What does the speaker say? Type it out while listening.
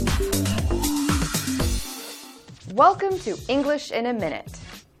Welcome to English in a Minute.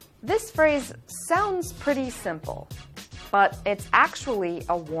 This phrase sounds pretty simple, but it's actually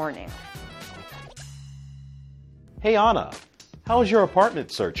a warning. Hey Anna, how's your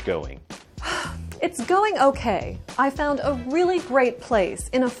apartment search going? It's going okay. I found a really great place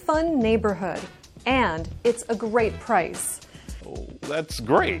in a fun neighborhood, and it's a great price. Oh, that's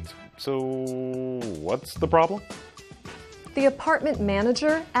great. So, what's the problem? The apartment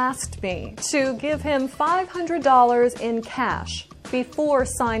manager asked me to give him $500 in cash before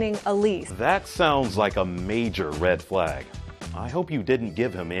signing a lease. That sounds like a major red flag. I hope you didn't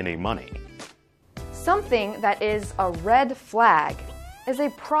give him any money. Something that is a red flag is a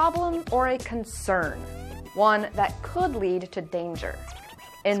problem or a concern, one that could lead to danger.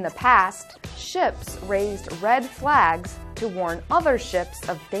 In the past, ships raised red flags to warn other ships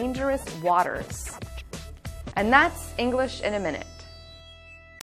of dangerous waters. And that's English in a Minute.